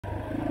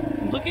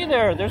Looky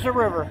there, there's a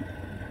river.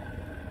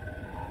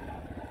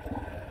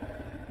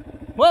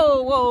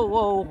 Whoa, whoa,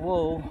 whoa,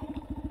 whoa.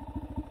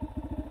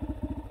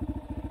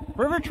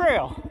 River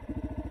trail.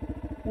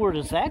 Where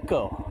does that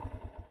go?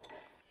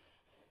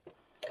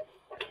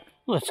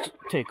 Let's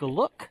take a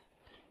look.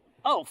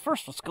 Oh,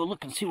 first let's go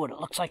look and see what it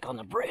looks like on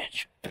the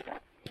bridge.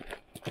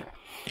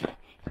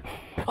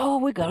 Oh,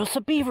 we got us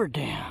a beaver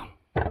dam.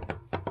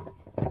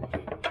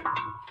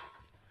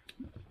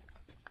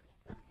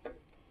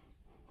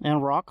 And a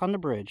rock on the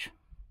bridge.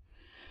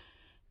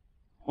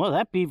 Well,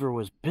 that beaver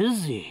was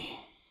busy.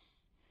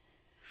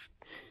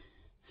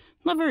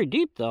 Not very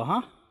deep though,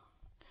 huh?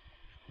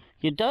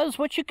 It does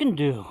what you can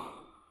do.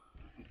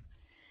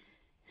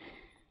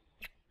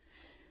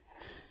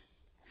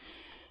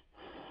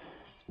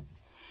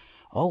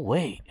 Oh,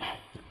 wait.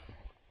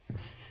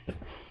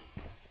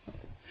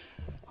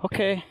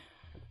 Okay.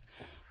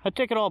 I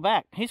take it all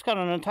back. He's got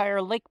an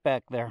entire lake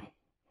back there.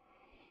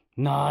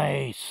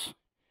 Nice.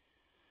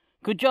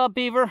 Good job,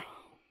 beaver.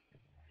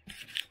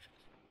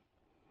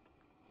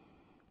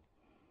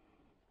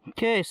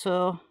 Okay,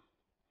 so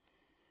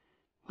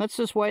that's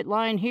this white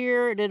line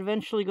here. It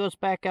eventually goes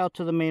back out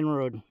to the main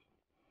road.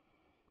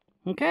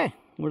 Okay,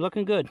 we're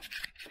looking good.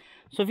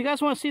 So if you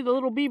guys want to see the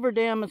little beaver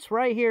dam, it's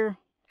right here.